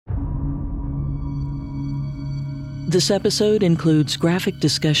This episode includes graphic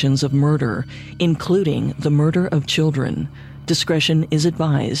discussions of murder, including the murder of children. Discretion is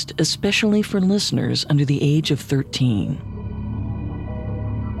advised, especially for listeners under the age of 13.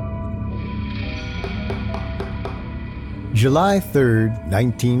 July 3rd,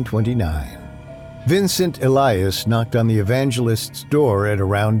 1929. Vincent Elias knocked on the Evangelist's door at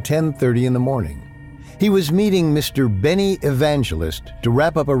around 10:30 in the morning. He was meeting Mr. Benny Evangelist to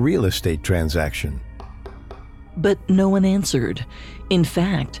wrap up a real estate transaction. But no one answered. In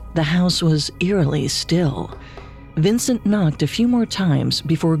fact, the house was eerily still. Vincent knocked a few more times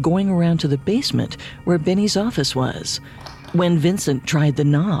before going around to the basement where Benny's office was. When Vincent tried the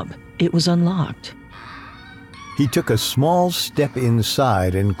knob, it was unlocked. He took a small step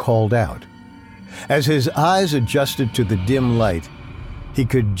inside and called out. As his eyes adjusted to the dim light, he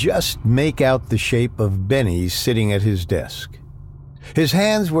could just make out the shape of Benny sitting at his desk. His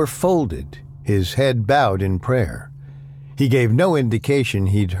hands were folded, his head bowed in prayer. He gave no indication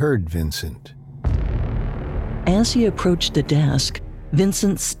he'd heard Vincent. As he approached the desk,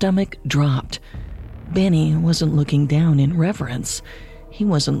 Vincent's stomach dropped. Benny wasn't looking down in reverence. He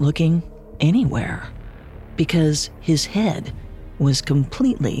wasn't looking anywhere, because his head was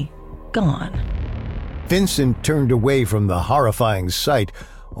completely gone. Vincent turned away from the horrifying sight,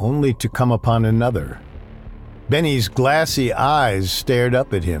 only to come upon another. Benny's glassy eyes stared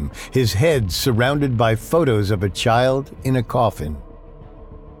up at him, his head surrounded by photos of a child in a coffin.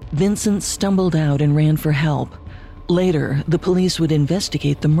 Vincent stumbled out and ran for help. Later, the police would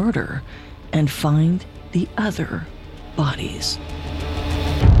investigate the murder and find the other bodies.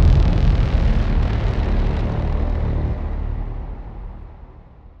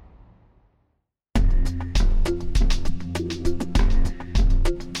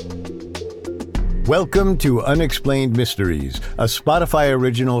 Welcome to Unexplained Mysteries, a Spotify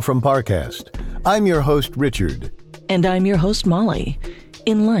original from Parcast. I'm your host, Richard. And I'm your host, Molly.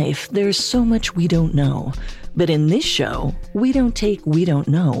 In life, there's so much we don't know. But in this show, we don't take we don't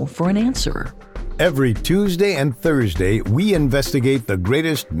know for an answer. Every Tuesday and Thursday, we investigate the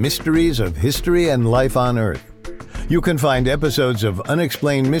greatest mysteries of history and life on Earth. You can find episodes of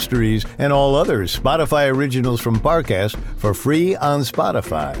Unexplained Mysteries and all other Spotify originals from Parcast for free on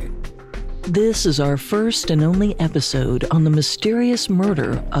Spotify. This is our first and only episode on the mysterious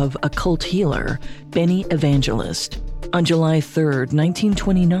murder of occult healer, Benny Evangelist. On July 3rd,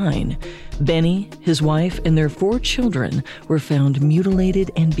 1929, Benny, his wife, and their 4 children were found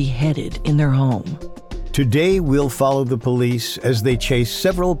mutilated and beheaded in their home. Today, we'll follow the police as they chase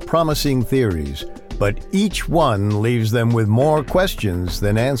several promising theories, but each one leaves them with more questions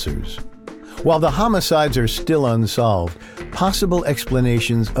than answers. While the homicides are still unsolved, possible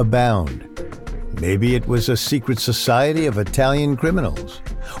explanations abound. Maybe it was a secret society of Italian criminals,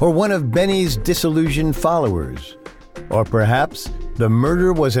 or one of Benny's disillusioned followers. Or perhaps the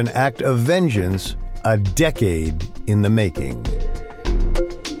murder was an act of vengeance, a decade in the making.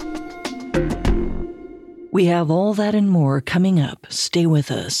 We have all that and more coming up. Stay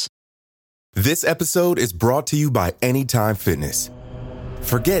with us. This episode is brought to you by Anytime Fitness.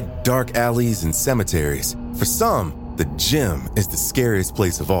 Forget dark alleys and cemeteries. For some, the gym is the scariest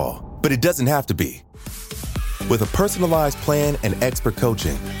place of all. But it doesn't have to be. With a personalized plan and expert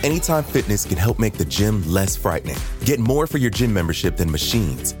coaching, Anytime Fitness can help make the gym less frightening. Get more for your gym membership than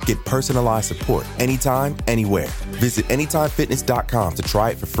machines. Get personalized support anytime, anywhere. Visit AnytimeFitness.com to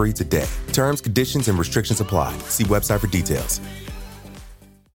try it for free today. Terms, conditions, and restrictions apply. See website for details.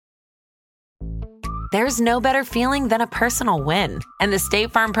 There's no better feeling than a personal win, and the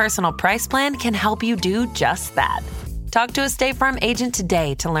State Farm Personal Price Plan can help you do just that. Talk to a State Farm agent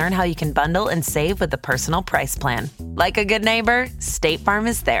today to learn how you can bundle and save with the Personal Price Plan. Like a good neighbor, State Farm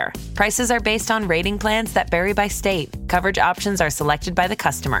is there. Prices are based on rating plans that vary by state. Coverage options are selected by the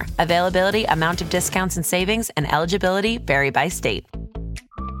customer. Availability, amount of discounts and savings, and eligibility vary by state.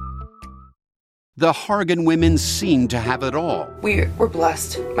 The Hargan women seemed to have it all. We were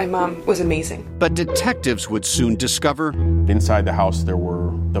blessed. My mom was amazing. But detectives would soon discover inside the house there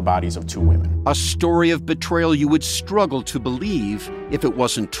were the bodies of 2 women. A story of betrayal you would struggle to believe if it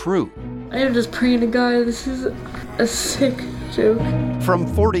wasn't true. I am just praying to God, this is a sick joke. From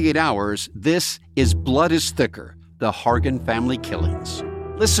 48 Hours, this is Blood is Thicker, the Hargan family killings.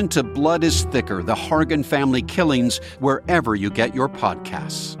 Listen to Blood is Thicker, the Hargan family killings, wherever you get your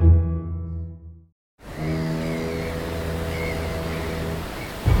podcasts.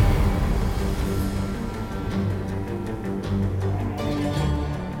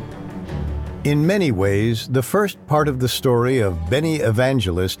 In many ways, the first part of the story of Benny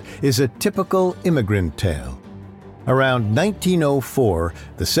Evangelist is a typical immigrant tale. Around 1904,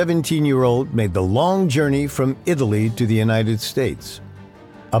 the 17-year-old made the long journey from Italy to the United States.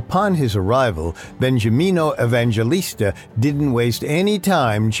 Upon his arrival, Benjamino Evangelista didn't waste any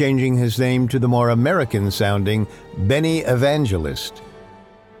time changing his name to the more American-sounding Benny Evangelist.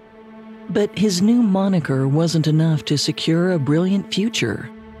 But his new moniker wasn't enough to secure a brilliant future.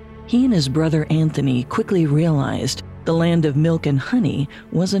 He and his brother Anthony quickly realized the land of milk and honey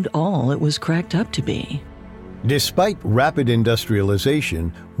wasn't all it was cracked up to be. Despite rapid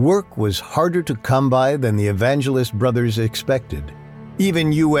industrialization, work was harder to come by than the Evangelist brothers expected.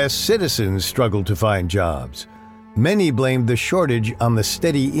 Even U.S. citizens struggled to find jobs. Many blamed the shortage on the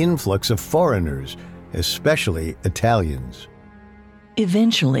steady influx of foreigners, especially Italians.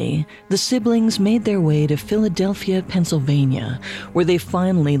 Eventually, the siblings made their way to Philadelphia, Pennsylvania, where they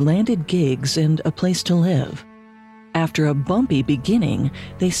finally landed gigs and a place to live. After a bumpy beginning,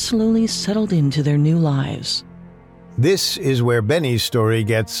 they slowly settled into their new lives. This is where Benny's story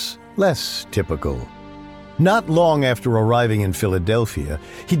gets less typical. Not long after arriving in Philadelphia,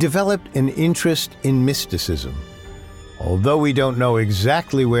 he developed an interest in mysticism. Although we don't know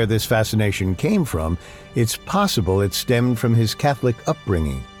exactly where this fascination came from, it's possible it stemmed from his Catholic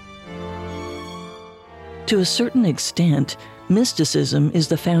upbringing. To a certain extent, mysticism is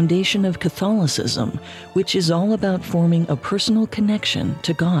the foundation of Catholicism, which is all about forming a personal connection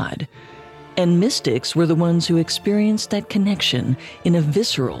to God. And mystics were the ones who experienced that connection in a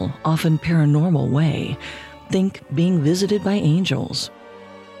visceral, often paranormal way. Think being visited by angels.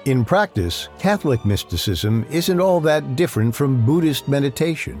 In practice, Catholic mysticism isn't all that different from Buddhist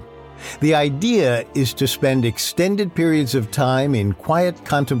meditation. The idea is to spend extended periods of time in quiet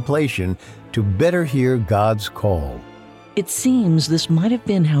contemplation to better hear God's call. It seems this might have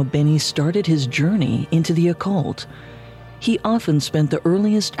been how Benny started his journey into the occult. He often spent the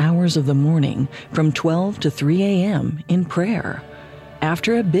earliest hours of the morning, from 12 to 3 a.m., in prayer.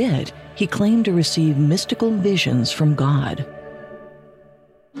 After a bit, he claimed to receive mystical visions from God.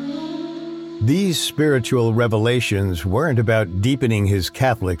 These spiritual revelations weren't about deepening his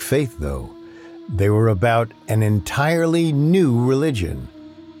Catholic faith, though. They were about an entirely new religion,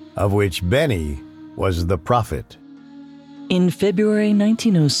 of which Benny was the prophet. In February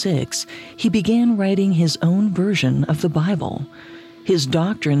 1906, he began writing his own version of the Bible. His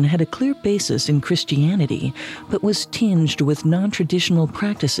doctrine had a clear basis in Christianity, but was tinged with non-traditional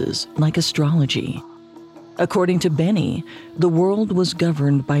practices like astrology. According to Benny, the world was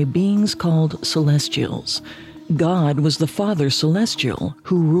governed by beings called celestials. God was the Father Celestial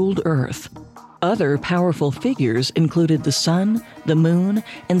who ruled Earth. Other powerful figures included the sun, the moon,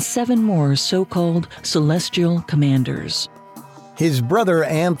 and 7 more so-called celestial commanders. His brother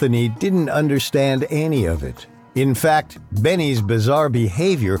Anthony didn't understand any of it. In fact, Benny's bizarre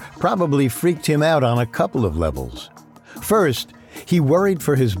behavior probably freaked him out on a couple of levels. First, he worried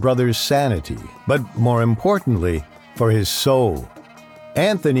for his brother's sanity, but more importantly, for his soul.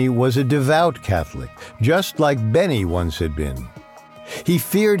 Anthony was a devout Catholic, just like Benny once had been. He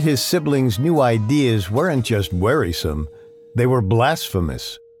feared his siblings' new ideas weren't just worrisome, they were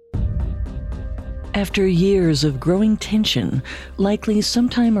blasphemous. After years of growing tension, likely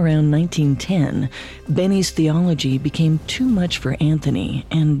sometime around 1910, Benny's theology became too much for Anthony,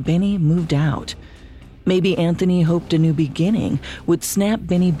 and Benny moved out. Maybe Anthony hoped a new beginning would snap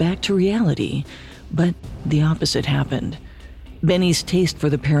Benny back to reality, but the opposite happened. Benny's taste for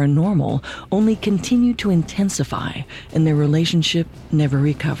the paranormal only continued to intensify, and their relationship never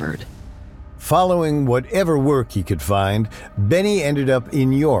recovered. Following whatever work he could find, Benny ended up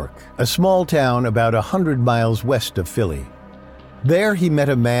in York, a small town about 100 miles west of Philly. There he met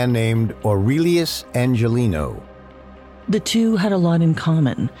a man named Aurelius Angelino. The two had a lot in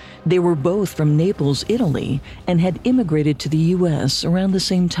common. They were both from Naples, Italy, and had immigrated to the U.S. around the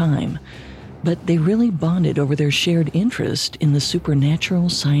same time. But they really bonded over their shared interest in the supernatural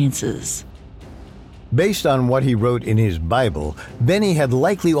sciences. Based on what he wrote in his Bible, Benny had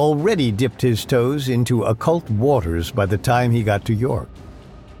likely already dipped his toes into occult waters by the time he got to York.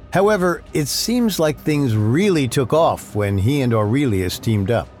 However, it seems like things really took off when he and Aurelius teamed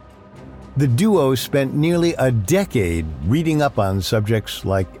up. The duo spent nearly a decade reading up on subjects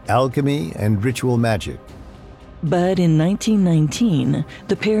like alchemy and ritual magic. But in 1919,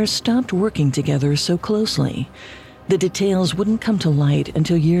 the pair stopped working together so closely. The details wouldn't come to light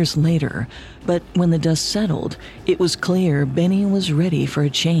until years later, but when the dust settled, it was clear Benny was ready for a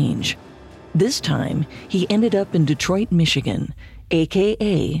change. This time, he ended up in Detroit, Michigan,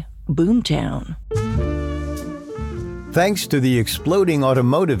 aka Boomtown. Thanks to the exploding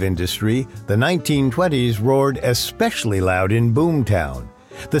automotive industry, the 1920s roared especially loud in Boomtown.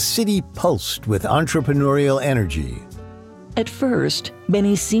 The city pulsed with entrepreneurial energy. At first,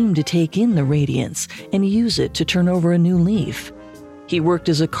 Benny seemed to take in the radiance and use it to turn over a new leaf. He worked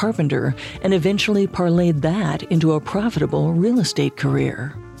as a carpenter and eventually parlayed that into a profitable real estate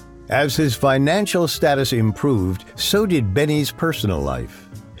career. As his financial status improved, so did Benny's personal life.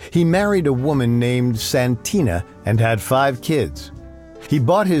 He married a woman named Santina and had 5 kids. He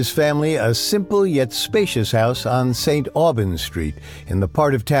bought his family a simple yet spacious house on St. Albans Street in the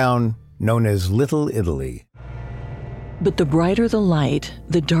part of town known as Little Italy. But the brighter the light,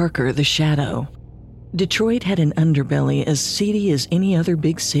 the darker the shadow. Detroit had an underbelly as seedy as any other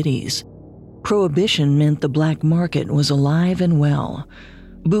big cities. Prohibition meant the black market was alive and well.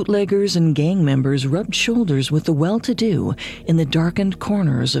 Bootleggers and gang members rubbed shoulders with the well-to-do in the darkened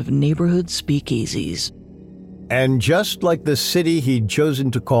corners of neighborhood speakeasies. And just like the city he'd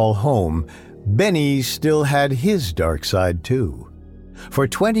chosen to call home, Benny still had his dark side too. For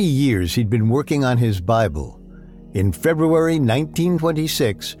 20 years he'd been working on his Bible. In February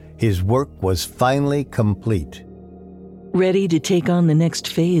 1926, his work was finally complete. Ready to take on the next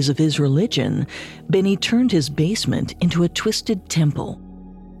phase of his religion, Benny turned his basement into a twisted temple.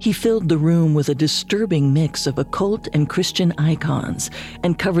 He filled the room with a disturbing mix of occult and Christian icons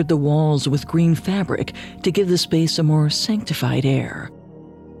and covered the walls with green fabric to give the space a more sanctified air.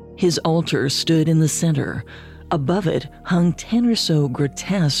 His altar stood in the center. Above it hung 10 or so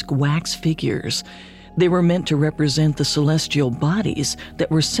grotesque wax figures. They were meant to represent the celestial bodies that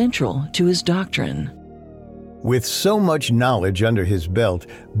were central to his doctrine. With so much knowledge under his belt,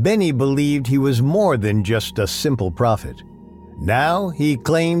 Benny believed he was more than just a simple prophet. Now he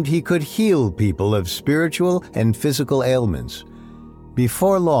claimed he could heal people of spiritual and physical ailments.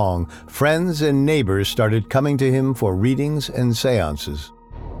 Before long, friends and neighbors started coming to him for readings and seances.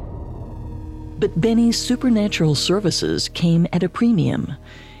 But Benny's supernatural services came at a premium.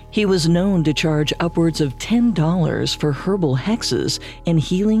 He was known to charge upwards of $10 for herbal hexes and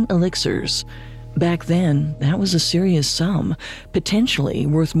healing elixirs. Back then, that was a serious sum, potentially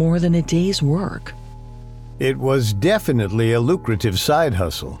worth more than a day's work. It was definitely a lucrative side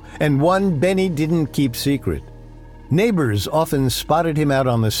hustle, and one Benny didn't keep secret. Neighbors often spotted him out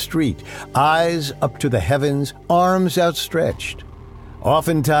on the street, eyes up to the heavens, arms outstretched.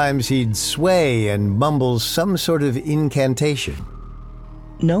 Oftentimes he'd sway and mumble some sort of incantation.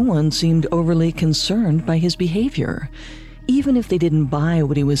 No one seemed overly concerned by his behavior. Even if they didn't buy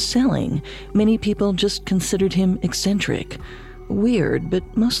what he was selling, many people just considered him eccentric, weird,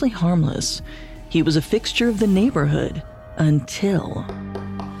 but mostly harmless. He was a fixture of the neighborhood until...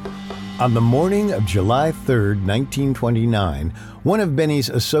 On the morning of July 3, 1929, one of Benny's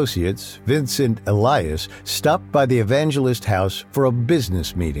associates, Vincent Elias, stopped by the Evangelist house for a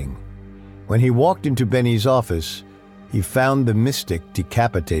business meeting. When he walked into Benny's office, he found the mystic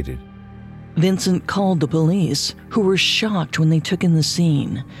decapitated. Vincent called the police, who were shocked when they took in the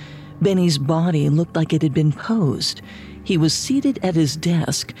scene. Benny's body looked like it had been posed. He was seated at his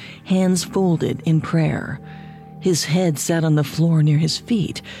desk, hands folded in prayer. His head sat on the floor near his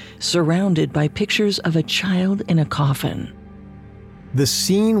feet, surrounded by pictures of a child in a coffin. The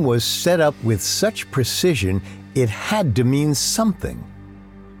scene was set up with such precision, it had to mean something.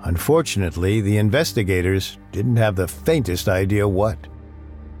 Unfortunately, the investigators didn't have the faintest idea what.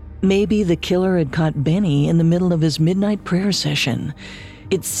 Maybe the killer had caught Benny in the middle of his midnight prayer session.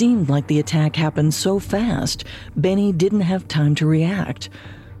 It seemed like the attack happened so fast, Benny didn't have time to react.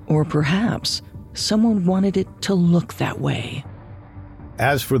 Or perhaps someone wanted it to look that way.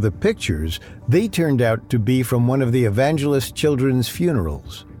 As for the pictures, they turned out to be from one of the Evangelist children's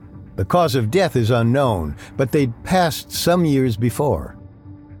funerals. The cause of death is unknown, but they'd passed some years before.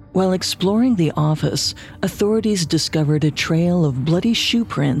 While exploring the office, authorities discovered a trail of bloody shoe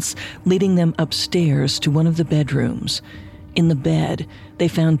prints leading them upstairs to one of the bedrooms. In the bed, they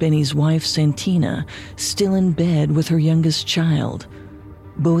found Benny's wife, Santina, still in bed with her youngest child.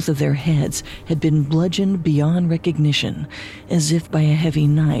 Both of their heads had been bludgeoned beyond recognition, as if by a heavy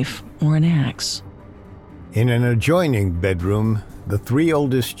knife or an axe. In an adjoining bedroom, the 3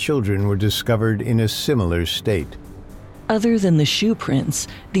 oldest children were discovered in a similar state. Other than the shoe prints,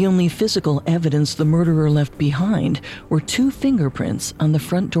 the only physical evidence the murderer left behind were 2 fingerprints on the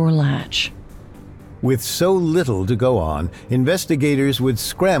front door latch. With so little to go on, investigators would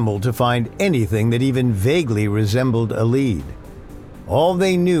scramble to find anything that even vaguely resembled a lead. All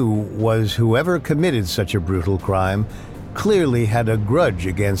they knew was whoever committed such a brutal crime clearly had a grudge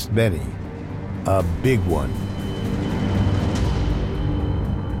against Benny. A big one.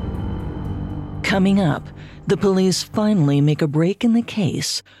 Coming up, the police finally make a break in the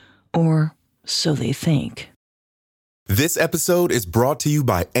case, or so they think. This episode is brought to you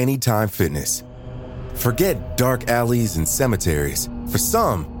by Anytime Fitness. Forget dark alleys and cemeteries. For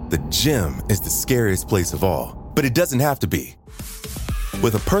some, the gym is the scariest place of all, but it doesn't have to be.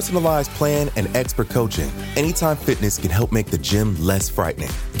 With a personalized plan and expert coaching, Anytime Fitness can help make the gym less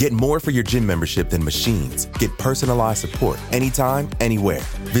frightening. Get more for your gym membership than machines. Get personalized support anytime, anywhere.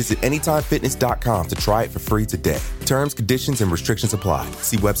 Visit AnytimeFitness.com to try it for free today. Terms, conditions, and restrictions apply.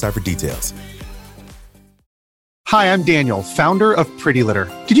 See website for details. Hi, I'm Daniel, founder of Pretty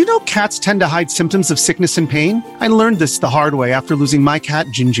Litter. Did you know cats tend to hide symptoms of sickness and pain? I learned this the hard way after losing my cat,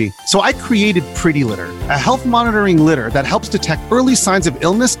 Gingy. So I created Pretty Litter, a health monitoring litter that helps detect early signs of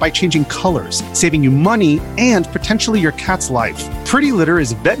illness by changing colors, saving you money and potentially your cat's life. Pretty Litter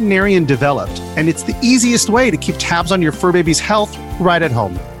is veterinarian developed, and it's the easiest way to keep tabs on your fur baby's health right at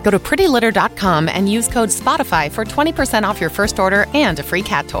home. Go to prettylitter.com and use code SPOTIFY for 20% off your first order and a free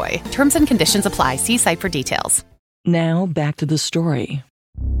cat toy. Terms and conditions apply. See site for details. Now back to the story.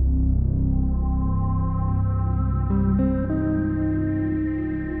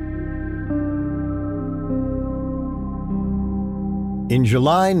 In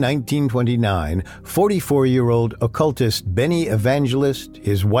July 1929, 44-year-old occultist Benny Evangelist,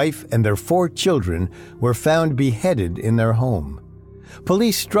 his wife, and their 4 children were found beheaded in their home.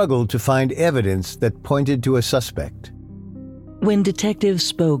 Police struggled to find evidence that pointed to a suspect. When detectives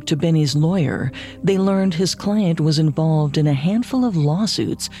spoke to Benny's lawyer, they learned his client was involved in a handful of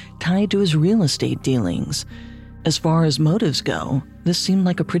lawsuits tied to his real estate dealings. As far as motives go, this seemed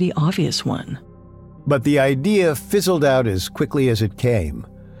like a pretty obvious one. But the idea fizzled out as quickly as it came.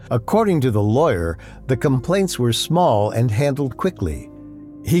 According to the lawyer, the complaints were small and handled quickly.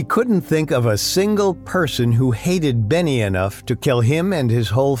 He couldn't think of a single person who hated Benny enough to kill him and his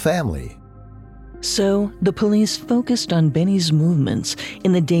whole family. So, the police focused on Benny's movements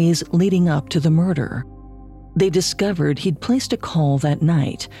in the days leading up to the murder. They discovered he'd placed a call that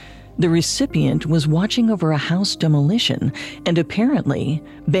night. The recipient was watching over a house demolition, and apparently,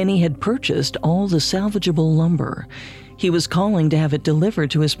 Benny had purchased all the salvageable lumber. He was calling to have it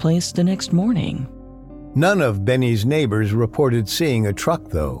delivered to his place the next morning. None of Benny's neighbors reported seeing a truck,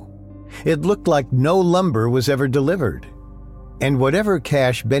 though. It looked like no lumber was ever delivered. And whatever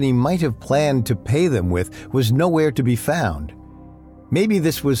cash Benny might have planned to pay them with was nowhere to be found. Maybe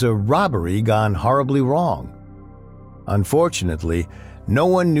this was a robbery gone horribly wrong. Unfortunately, no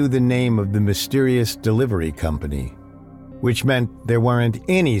one knew the name of the mysterious delivery company, which meant there weren't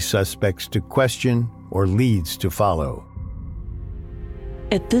any suspects to question or leads to follow.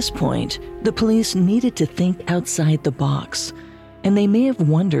 At this point, the police needed to think outside the box. And they may have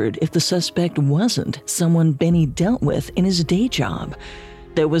wondered if the suspect wasn't someone Benny dealt with in his day job.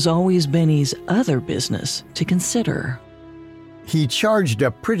 There was always Benny's other business to consider. He charged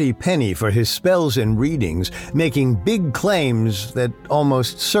a pretty penny for his spells and readings, making big claims that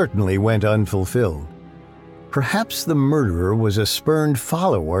almost certainly went unfulfilled. Perhaps the murderer was a spurned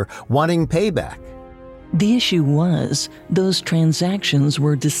follower wanting payback. The issue was, those transactions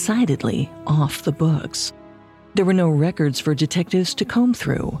were decidedly off the books. There were no records for detectives to comb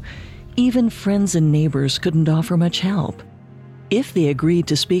through. Even friends and neighbors couldn't offer much help. If they agreed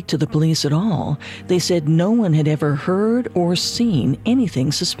to speak to the police at all, they said no one had ever heard or seen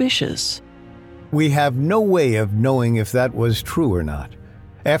anything suspicious. We have no way of knowing if that was true or not.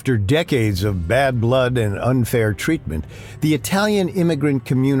 After decades of bad blood and unfair treatment, the Italian immigrant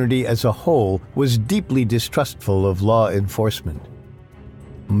community as a whole was deeply distrustful of law enforcement.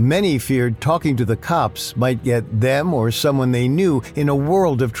 Many feared talking to the cops might get them or someone they knew in a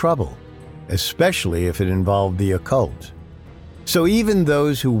world of trouble, especially if it involved the occult. So even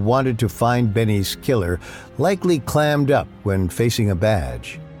those who wanted to find Benny's killer likely clammed up when facing a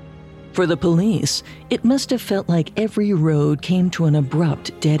badge. For the police, it must have felt like every road came to an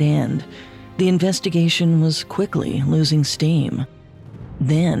abrupt dead end. The investigation was quickly losing steam.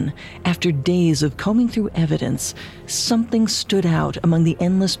 Then, after days of combing through evidence, something stood out among the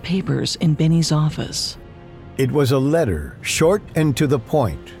endless papers in Benny's office. It was a letter, short and to the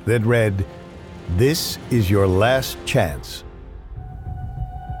point, that read, "This is your last chance."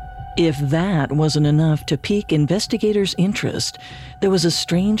 If that wasn't enough to pique investigators' interest, there was a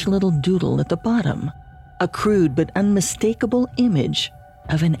strange little doodle at the bottom, a crude but unmistakable image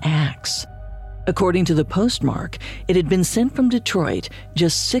of an axe. According to the postmark, it had been sent from Detroit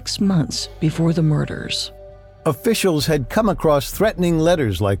just 6 months before the murders. Officials had come across threatening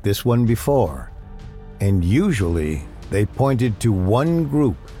letters like this one before, and usually they pointed to one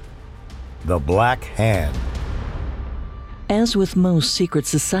group, the Black Hand. As with most secret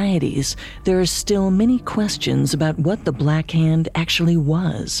societies, there are still many questions about what the Black Hand actually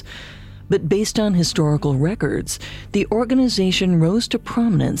was. But based on historical records, the organization rose to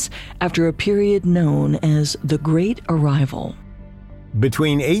prominence after a period known as the Great Arrival.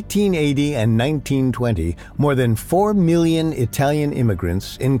 Between 1880 and 1920, more than 4 million Italian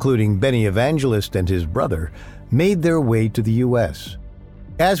immigrants, including Benny Evangelista and his brother, made their way to the U.S.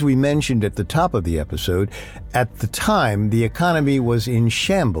 As we mentioned at the top of the episode, at the time the economy was in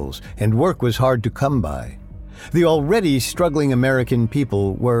shambles and work was hard to come by. The already struggling American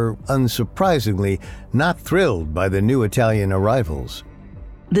people were, unsurprisingly, not thrilled by the new Italian arrivals.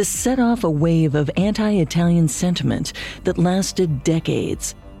 This set off a wave of anti-Italian sentiment that lasted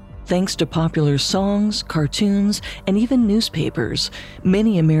decades. Thanks to popular songs, cartoons, and even newspapers,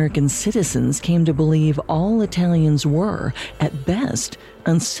 many American citizens came to believe all Italians were, at best,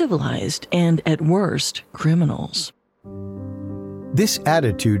 uncivilized and, at worst, criminals. This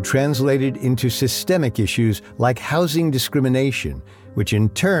attitude translated into systemic issues like housing discrimination, which in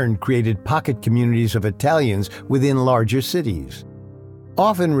turn created pocket communities of Italians within larger cities.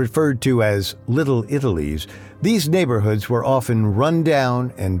 Often referred to as Little Italies, these neighborhoods were often run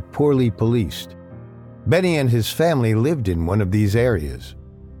down and poorly policed. Benny and his family lived in one of these areas.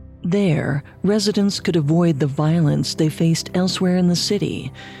 There, residents could avoid the violence they faced elsewhere in the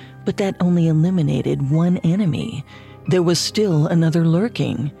city, but that only eliminated one enemy. There was still another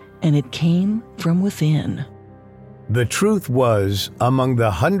lurking, and it came from within. The truth was, among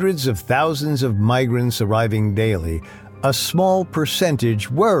the hundreds of thousands of migrants arriving daily, a small percentage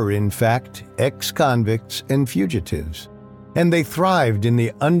were, in fact, ex-convicts and fugitives, and they thrived in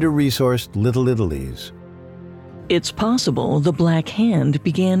the under-resourced Little Italies. It's possible the Black Hand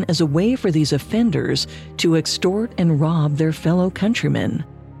began as a way for these offenders to extort and rob their fellow countrymen.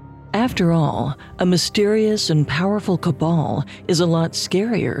 After all, a mysterious and powerful cabal is a lot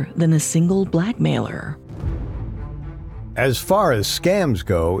scarier than a single blackmailer. As far as scams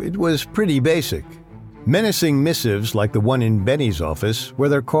go, it was pretty basic. Menacing missives like the one in Benny's office were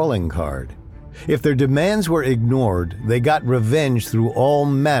their calling card. If their demands were ignored, they got revenge through all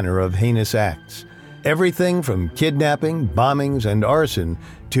manner of heinous acts. Everything from kidnapping, bombings, and arson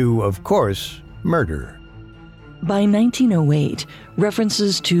to, of course, murder. By 1908,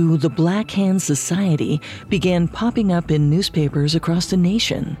 references to the Black Hand Society began popping up in newspapers across the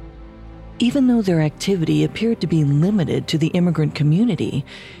nation. Even though their activity appeared to be limited to the immigrant community,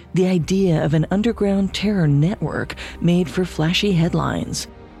 the idea of an underground terror network made for flashy headlines.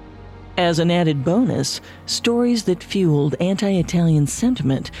 As an added bonus, stories that fueled anti-Italian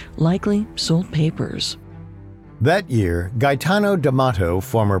sentiment likely sold papers. That year, Gaetano D'Amato,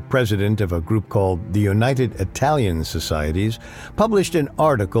 former president of a group called the United Italian Societies, published an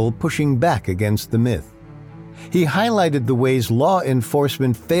article pushing back against the myth. He highlighted the ways law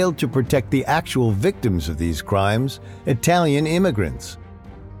enforcement failed to protect the actual victims of these crimes, Italian immigrants.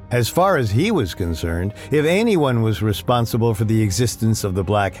 As far as he was concerned, if anyone was responsible for the existence of the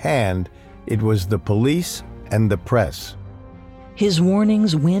Black Hand, it was the police and the press. His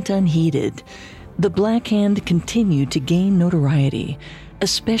warnings went unheeded. The Black Hand continued to gain notoriety,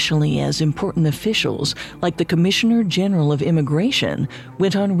 especially as important officials like the Commissioner General of Immigration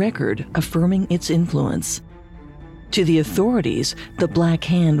went on record affirming its influence. To the authorities, the Black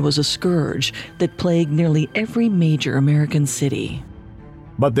Hand was a scourge that plagued nearly every major American city.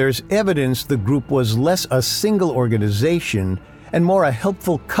 But there's evidence the group was less a single organization and more a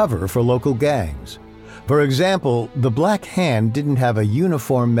helpful cover for local gangs. For example, the Black Hand didn't have a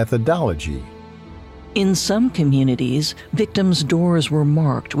uniform methodology. In some communities, victims' doors were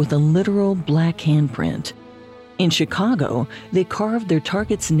marked with a literal black handprint. In Chicago, they carved their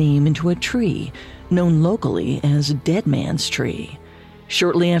target's name into a tree, known locally as Dead Man's Tree.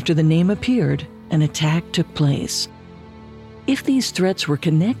 Shortly after the name appeared, an attack took place. If these threats were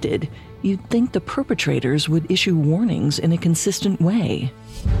connected, you'd think the perpetrators would issue warnings in a consistent way.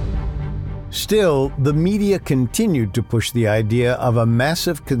 Still, the media continued to push the idea of a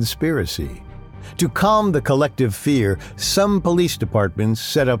massive conspiracy. To calm the collective fear, some police departments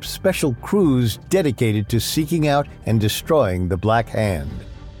set up special crews dedicated to seeking out and destroying the Black Hand.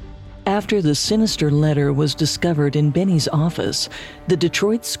 After the sinister letter was discovered in Benny's office, the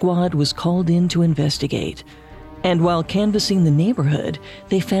Detroit squad was called in to investigate. And while canvassing the neighborhood,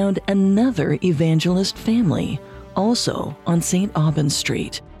 they found another Evangelist family, also on St. Aubin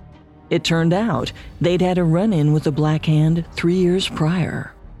Street. It turned out they'd had a run-in with the Black Hand 3 years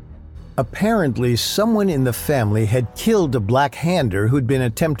prior. Apparently, someone in the family had killed a Black Hander who'd been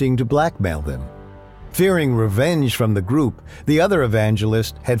attempting to blackmail them. Fearing revenge from the group, the other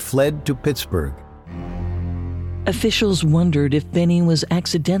evangelist had fled to Pittsburgh. Officials wondered if Benny was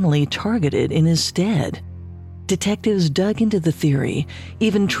accidentally targeted in his stead. detectives dug into the theory,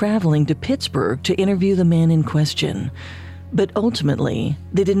 even traveling to Pittsburgh to interview the man in question. But ultimately,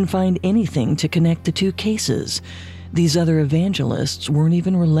 they didn't find anything to connect the two cases. These other evangelists weren't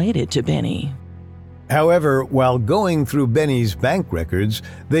even related to Benny. However, while going through Benny's bank records,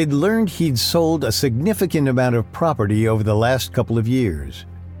 they'd learned he'd sold a significant amount of property over the last couple of years.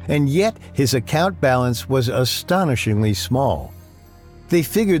 And yet, his account balance was astonishingly small. They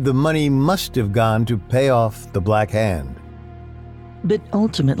figured the money must have gone to pay off the Black Hand. But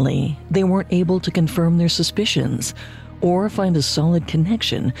ultimately, they weren't able to confirm their suspicions or find a solid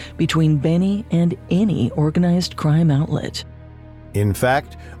connection between Benny and any organized crime outlet. In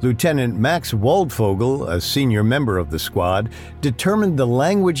fact, Lieutenant Max Waldvogel, a senior member of the squad, determined the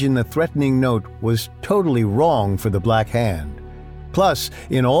language in the threatening note was totally wrong for the Black Hand. Plus,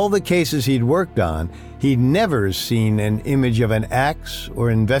 in all the cases he'd worked on, he'd never seen an image of an axe or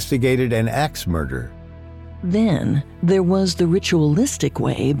investigated an axe murder. Then, there was the ritualistic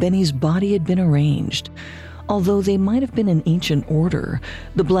way Benny's body had been arranged. Although they might have been an ancient order,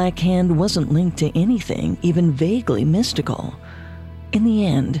 the Black Hand wasn't linked to anything even vaguely mystical. In the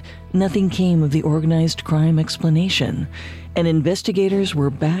end, nothing came of the organized crime explanation, and investigators were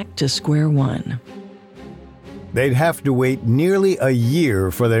back to square one. They'd have to wait nearly a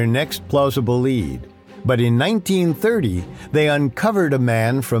year for their next plausible lead. But in 1930, they uncovered a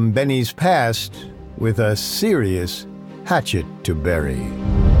man from Benny's past with a serious hatchet to bury.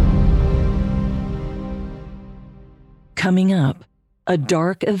 Coming up, a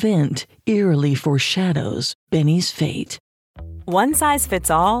dark event eerily foreshadows Benny's fate. One size fits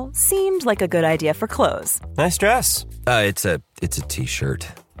all seemed like a good idea for clothes. Nice dress. It's a t-shirt.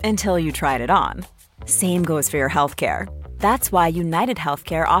 Until you tried it on. Same goes for your healthcare. That's why United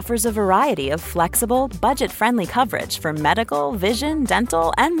Healthcare offers a variety of flexible, budget-friendly coverage for medical, vision,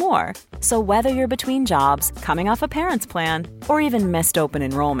 dental, and more. So whether you're between jobs, coming off a parent's plan, or even missed open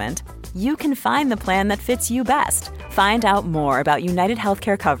enrollment, you can find the plan that fits you best. Find out more about United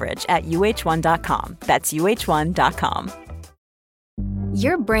Healthcare coverage at uh1.com. That's uh1.com.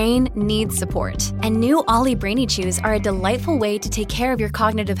 Your brain needs support, and new Ollie Brainy Chews are a delightful way to take care of your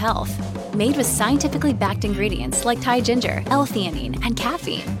cognitive health. Made with scientifically backed ingredients like Thai ginger, L-theanine, and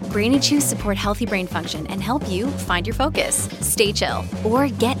caffeine, Brainy Chews support healthy brain function and help you find your focus, stay chill, or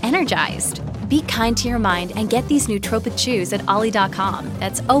get energized. Be kind to your mind and get these nootropic chews at ollie.com.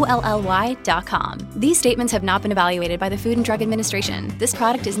 That's OLLY.com. These statements have not been evaluated by the Food and Drug Administration. This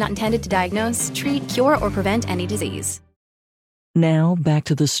product is not intended to diagnose, treat, cure, or prevent any disease. Now back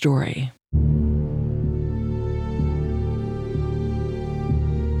to the story.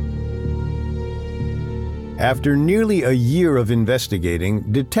 After nearly a year of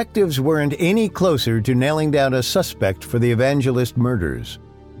investigating, detectives weren't any closer to nailing down a suspect for the Evangelist murders.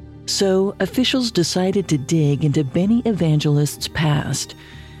 So officials decided to dig into Benny Evangelist's past.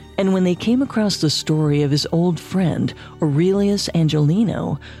 And when they came across the story of his old friend, Aurelius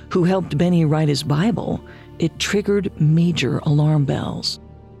Angelino, who helped Benny write his Bible, it triggered major alarm bells.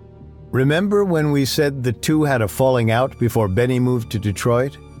 Remember when we said the two had a falling out before Benny moved to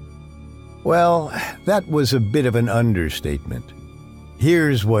Detroit? Well, that was a bit of an understatement.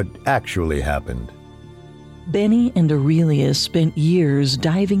 Here's what actually happened. Benny and Aurelius spent years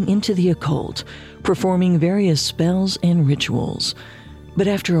diving into the occult, performing various spells and rituals. But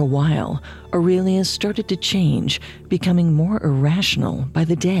after a while, Aurelius started to change, becoming more irrational by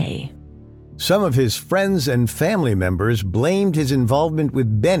the day. Some of his friends and family members blamed his involvement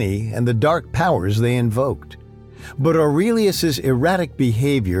with Benny and the dark powers they invoked. But Aurelius's erratic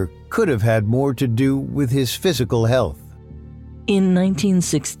behavior could have had more to do with his physical health. In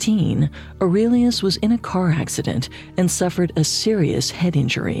 1916, Aurelius was in a car accident and suffered a serious head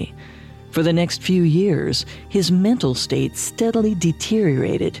injury. For the next few years, his mental state steadily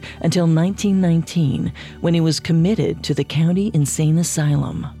deteriorated until 1919, when he was committed to the county insane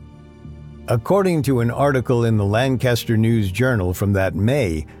asylum. According to an article in the Lancaster News Journal from that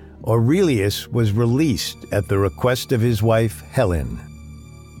May, Aurelius was released at the request of his wife, Helen.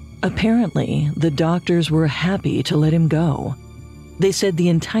 Apparently, the doctors were happy to let him go. They said the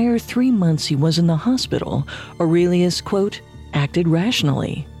entire 3 months he was in the hospital, Aurelius, quote, acted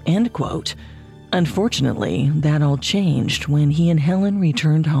rationally, end quote. Unfortunately, that all changed when he and Helen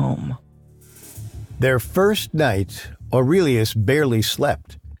returned home. Their first night, Aurelius barely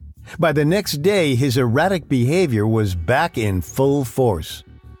slept. By the next day, his erratic behavior was back in full force.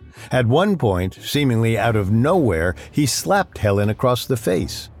 At one point, seemingly out of nowhere, he slapped Helen across the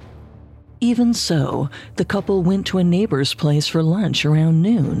face. Even so, the couple went to a neighbor's place for lunch around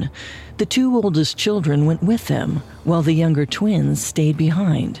noon. The two oldest children went with them, while the younger twins stayed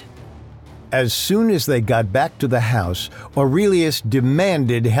behind. As soon as they got back to the house, Aurelius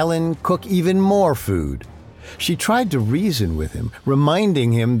demanded Helen cook even more food. She tried to reason with him,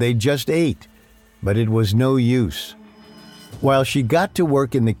 reminding him they just ate, but it was no use. While she got to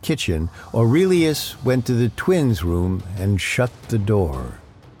work in the kitchen, Aurelius went to the twins' room and shut the door.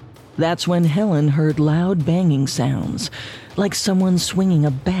 That's when Helen heard loud banging sounds, like someone swinging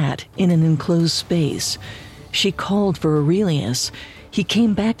a bat in an enclosed space. She called for Aurelius. He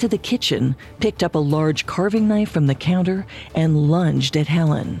came back to the kitchen, picked up a large carving knife from the counter, and lunged at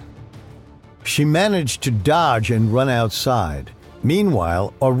Helen. She managed to dodge and run outside.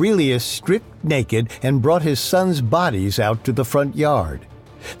 Meanwhile, Aurelius stripped naked and brought his sons' bodies out to the front yard.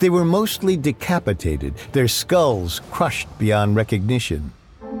 They were mostly decapitated, their skulls crushed beyond recognition.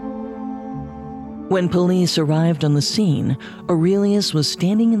 When police arrived on the scene, Aurelius was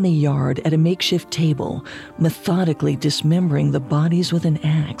standing in the yard at a makeshift table, methodically dismembering the bodies with an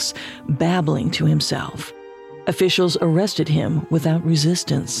axe, babbling to himself. Officials arrested him without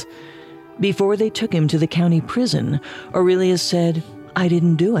resistance. Before they took him to the county prison, Aurelius said, "I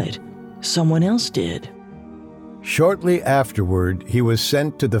didn't do it. Someone else did." Shortly afterward, he was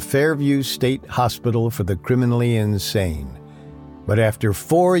sent to the Fairview State Hospital for the Criminally Insane. But after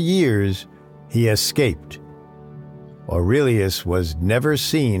 4 years, he escaped. Aurelius was never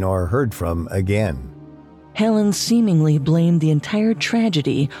seen or heard from again. Helen seemingly blamed the entire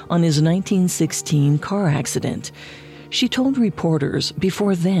tragedy on his 1916 car accident. She told reporters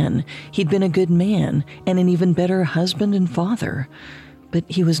before then he'd been a good man and an even better husband and father, but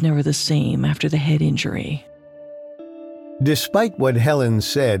he was never the same after the head injury. Despite what Helen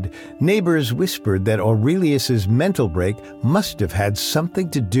said, neighbors whispered that Aurelius's mental break must have had something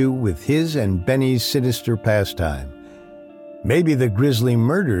to do with his and Benny's sinister pastime. Maybe the grisly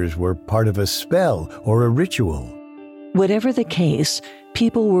murders were part of a spell or a ritual. Whatever the case,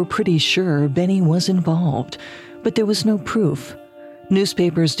 people were pretty sure Benny was involved, but there was no proof.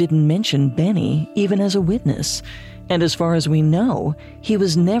 Newspapers didn't mention Benny even as a witness. And as far as we know, he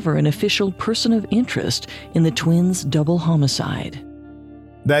was never an official person of interest in the twins' double homicide.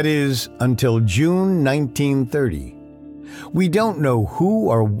 That is, until June 1930. We don't know who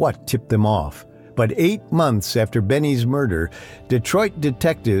or what tipped them off, but 8 months after Benny's murder, Detroit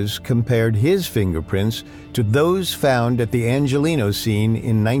detectives compared his fingerprints to those found at the Angelino scene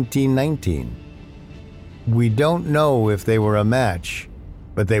in 1919. We don't know if they were a match,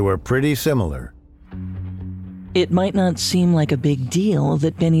 but they were pretty similar. It might not seem like a big deal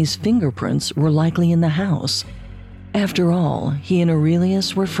that Benny's fingerprints were likely in the house. After all, he and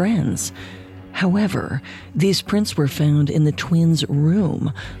Aurelius were friends. However, these prints were found in the twins'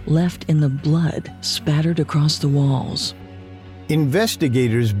 room, left in the blood spattered across the walls.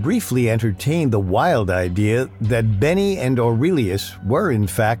 Investigators briefly entertained the wild idea that Benny and Aurelius were in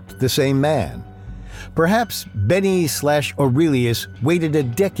fact the same man. Perhaps Benny/Aurelius waited a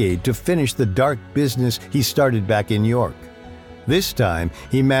decade to finish the dark business he started back in York. This time,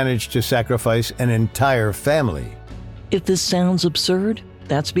 he managed to sacrifice an entire family. If this sounds absurd,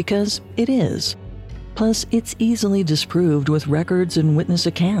 that's because it is. Plus, it's easily disproved with records and witness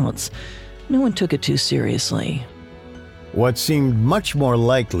accounts. No one took it too seriously. What seemed much more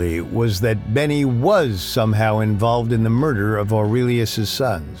likely was that Benny was somehow involved in the murder of Aurelius's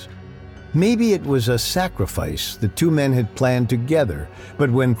sons. Maybe it was a sacrifice the two men had planned together,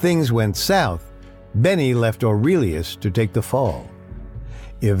 but when things went south, Benny left Aurelius to take the fall.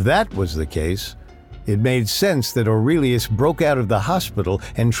 If that was the case, it made sense that Aurelius broke out of the hospital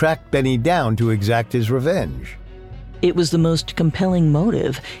and tracked Benny down to exact his revenge. It was the most compelling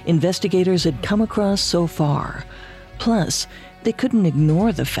motive investigators had come across so far. Plus, they couldn't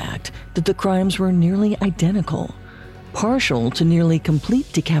ignore the fact that the crimes were nearly identical. Partial to nearly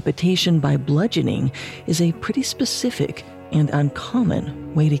complete decapitation by bludgeoning is a pretty specific and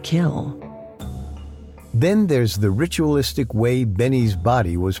uncommon way to kill. Then there's the ritualistic way Benny's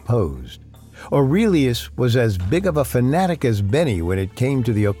body was posed. Aurelius was as big of a fanatic as Benny when it came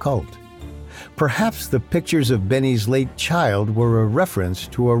to the occult. Perhaps the pictures of Benny's late child were a reference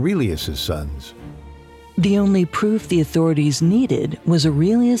to Aurelius's sons. The only proof the authorities needed was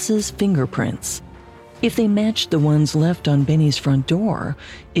Aurelius's fingerprints. If they matched the ones left on Benny's front door,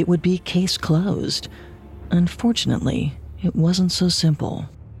 it would be case closed. Unfortunately, it wasn't so simple.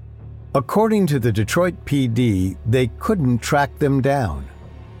 According to the Detroit PD, they couldn't track them down.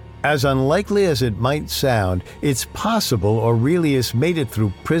 As unlikely as it might sound, it's possible Aurelius made it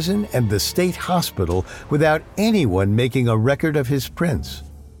through prison and the state hospital without anyone making a record of his prints.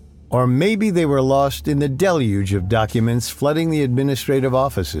 Or maybe they were lost in the deluge of documents flooding the administrative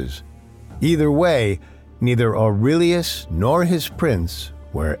offices. Either way, neither Aurelius nor his prints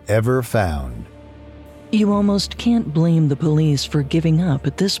wherever found. You almost can't blame the police for giving up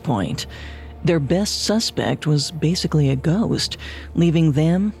at this point. Their best suspect was basically a ghost, leaving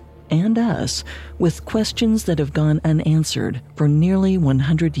them and us with questions that have gone unanswered for nearly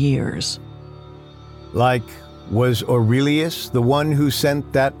 100 years. Like, was Aurelius the one who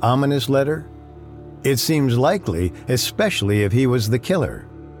sent that ominous letter? It seems likely, especially if he was the killer.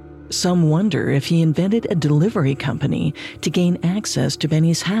 Some wonder if he invented a delivery company to gain access to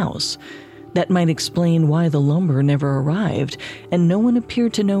Benny's house. That might explain why the lumber never arrived, and no one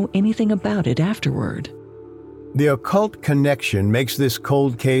appeared to know anything about it afterward. The occult connection makes this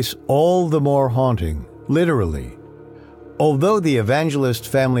cold case all the more haunting, literally. Although the Evangelist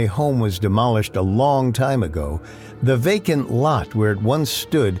family home was demolished a long time ago, the vacant lot where it once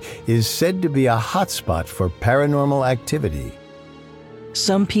stood is said to be a hotspot for paranormal activity.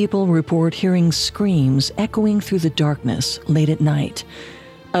 Some people report hearing screams echoing through the darkness late at night.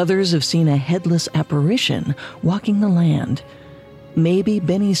 Others have seen a headless apparition walking the land. Maybe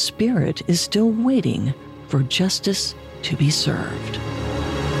Benny's spirit is still waiting for justice to be served.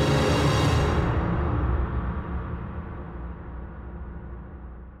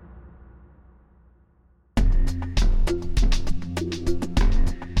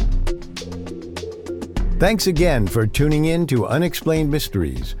 Thanks again for tuning in to Unexplained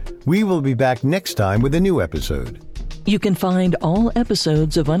Mysteries. We will be back next time with a new episode. You can find all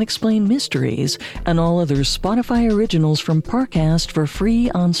episodes of Unexplained Mysteries and all other Spotify originals from Parcast for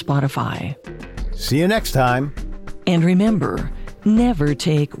free on Spotify. See you next time. And remember, never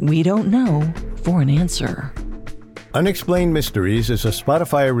take "we don't know" for an answer. Unexplained Mysteries is a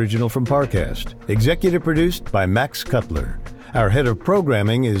Spotify original from Parcast, executive produced by Max Cutler. Our head of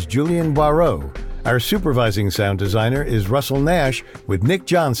programming is Julian Boireau. Our supervising sound designer is Russell Nash, with Nick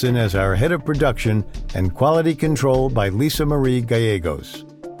Johnson as our head of production and quality control by Lisa Marie Gallegos.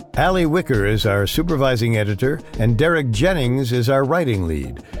 Allie Wicker is our supervising editor, and Derek Jennings is our writing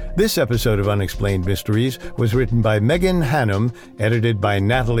lead. This episode of Unexplained Mysteries was written by Megan Hannum, edited by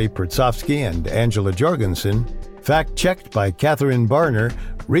Natalie Pertsovsky and Angela Jorgensen, fact-checked by Catherine Barner,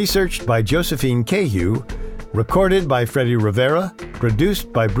 researched by Josephine Cahew, recorded by Freddie Rivera,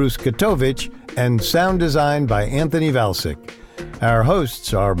 produced by Bruce Katovich, and sound designed by Anthony Valsic. Our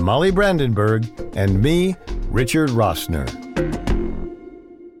hosts are Molly Brandenburg and me, Richard Rossner.